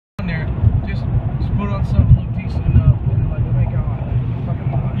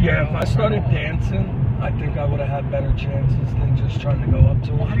Yeah, if I started dancing, I think I would have had better chances than just trying to go up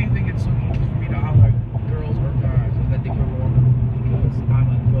to them. Why do you think it's so easy for me to holler at girls or guys that they perform? Because I'm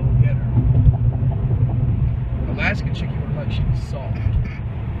a go-getter. Alaskan chick you would like, she was soft.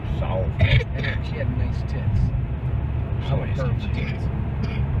 Soft. And she had nice tits. So perfect tits.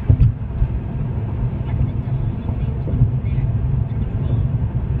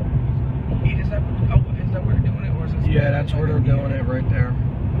 Is that where they're doing it, or is it? Yeah, that's where they're doing it right there.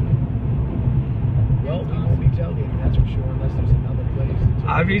 Well, we won't be tailgating, that's for sure, unless there's another place.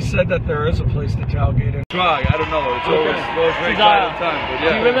 Ivy said that there is a place to tailgate in. Try, I don't know. It's always very quiet time. But yeah.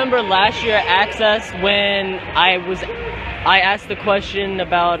 Do you remember last year at Axxess when I asked the question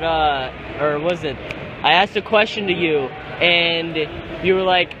about, or was it? I asked a question to you, and you were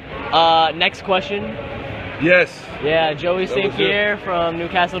like, next question. Yes. Yeah, Joey St. Pierre from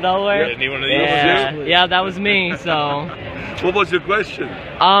Newcastle, Delaware. Yeah, anyone of these? Yeah, that was me. So. What was your question?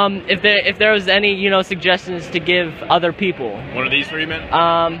 If there was any, suggestions to give other people. One of these three men?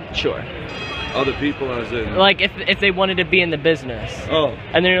 Sure. Other people, as in? Like if they wanted to be in the business. Oh.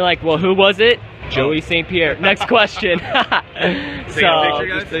 And then you're like, well, who was it? Joey St. Pierre. Next question. Take a picture,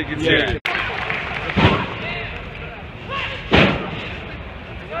 guys? Take a picture.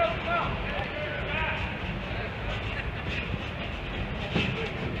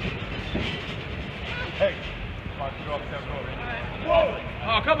 Hey. Whoa!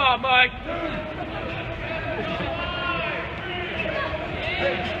 Oh, come on, Mike!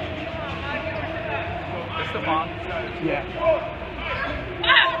 That's the bomb. Yeah.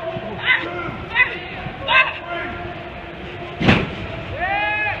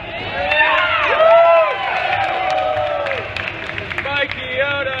 Mikey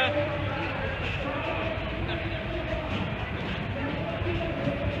Yoda!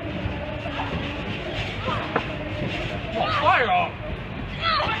 Fire off!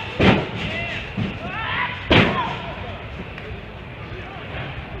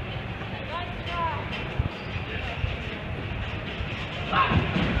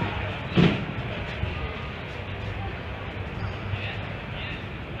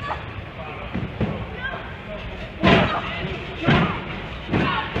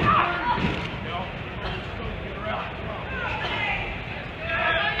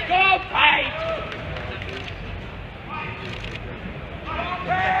 Go, Pete!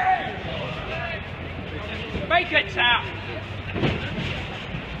 Make it out!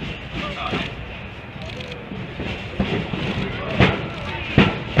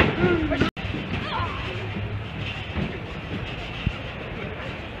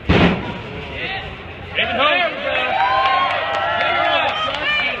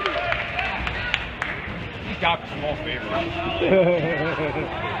 He's got some more favorites.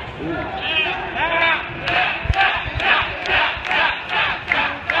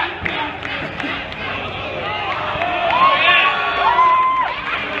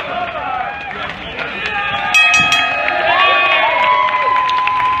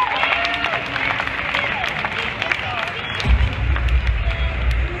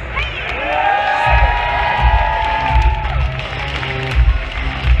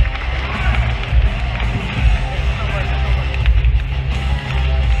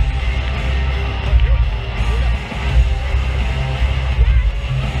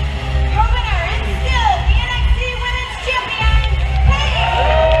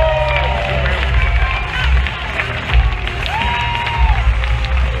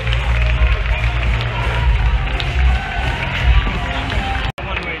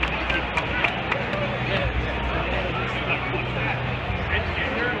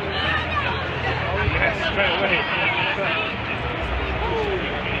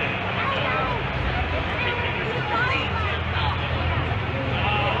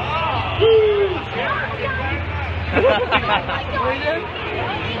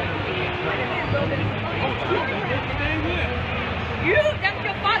 That's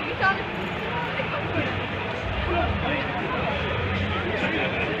your fault. You told me.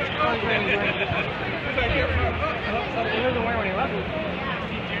 He doesn't wear when he left.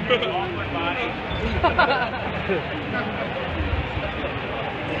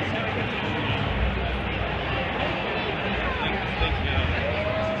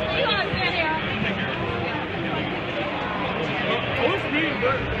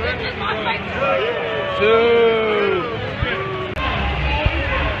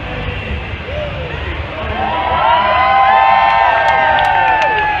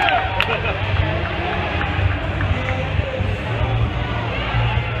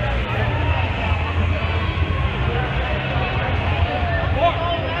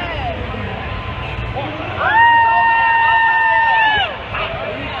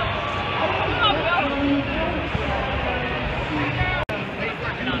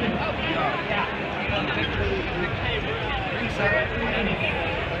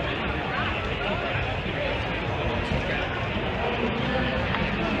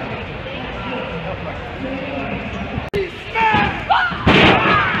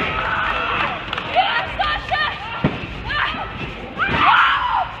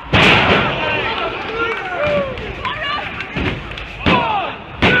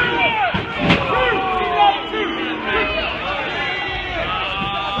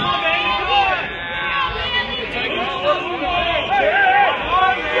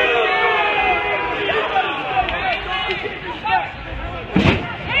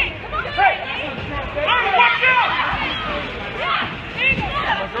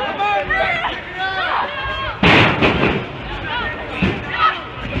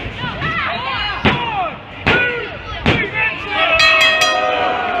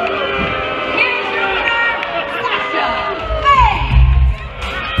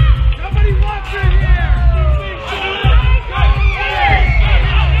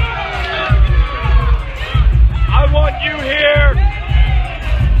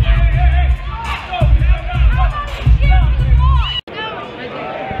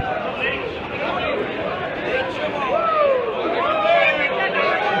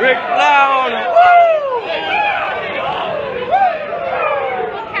 Rick Brown.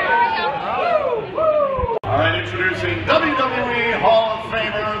 All right, introducing WWE Hall of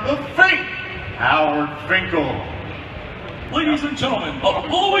Famer, the Fake, Howard Finkel. Ladies and gentlemen, the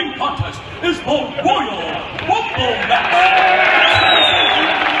following contest is the Royal Rumble match.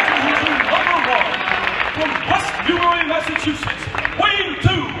 Number 1, from West Newbury, Massachusetts, weighing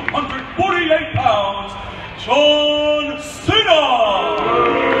 248 pounds, John Cena.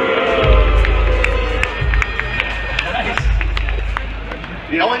 Nice.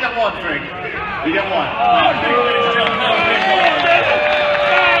 You only got one, Frank. You get one. Ladies and gentlemen, that was a big one.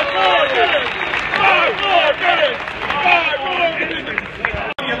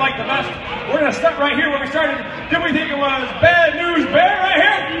 You like the best? We're gonna start right here where we started. Did we think it was Bad News Bear right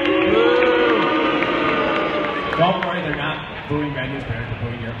here? Don't worry, they're not booing Bad News Bear, they're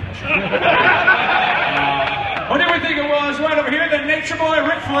booing your impression. What did we think it was right over here? The Nature Boy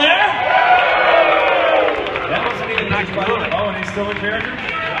Ric Flair? That wasn't even Nature Boy. Oh, and he's still in character?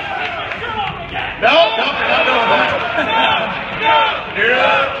 No, we're not doing that.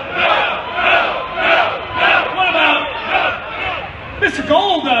 What about Mr.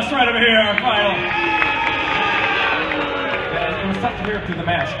 Goldust right over here, our final? Yeah, it was tough to hear through the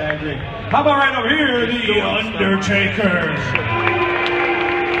mask, I agree. How about right over here, The Undertaker?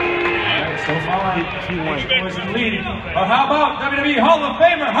 So far, he was leading. Or how about WWE Hall of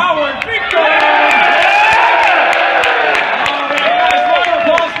Famer Howard Finkel? All right, guys, round of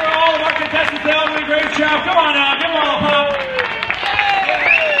applause for all of our contestants. They all did a great job. Come on now, give them all a pop.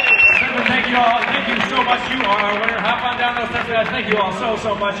 Thank you all. Thank you so much. You are our winner. Hop on down those steps, guys. Thank you all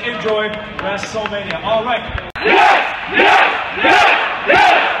so much. Enjoy Wrestlemania. All right.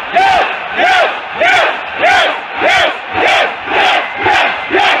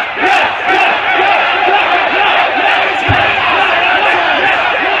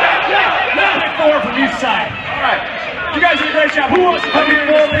 From each side. All right. You guys did a great job. Who wants to come here and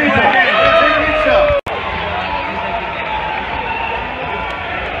play the game?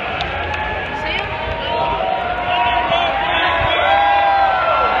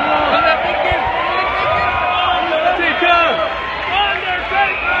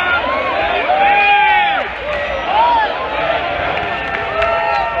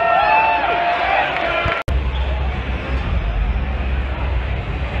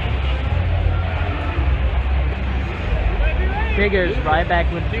 Figures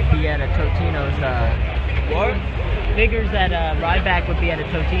Ryback would be at a Totino's, What? figures that Ryback would be at a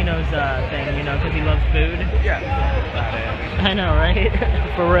Totino's thing, you know, because he loves food. Yeah. I know, right?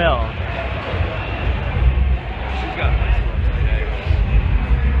 For real. She's got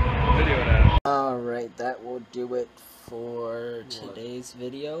video of that. Alright, that will do it for today's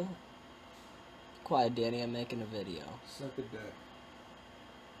video. Quiet, Danny, I'm making a video. Suck a dick.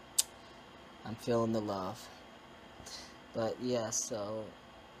 I'm feeling the love. But yeah, so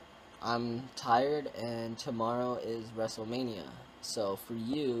I'm tired and tomorrow is Wrestlemania. So for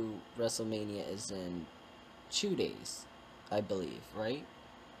you, Wrestlemania is in 2 days, I believe, right?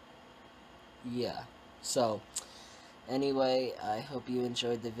 Yeah. So anyway, I hope you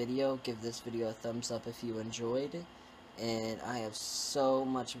enjoyed the video. Give this video a thumbs up if you enjoyed. And I have so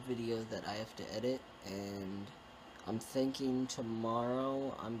much video that I have to edit, and I'm thinking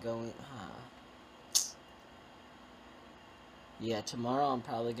tomorrow I'm going, yeah, tomorrow I'm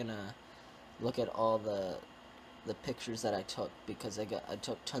probably gonna look at all the pictures that I took, because I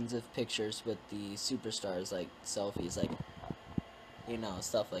took tons of pictures with the superstars, like selfies, like, you know,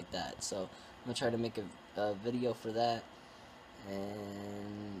 stuff like that. So I'm gonna try to make a video for that.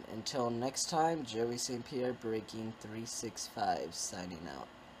 And until next time, Joey St. Pierre, Breaking 365, signing out.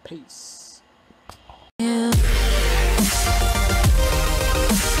 Peace.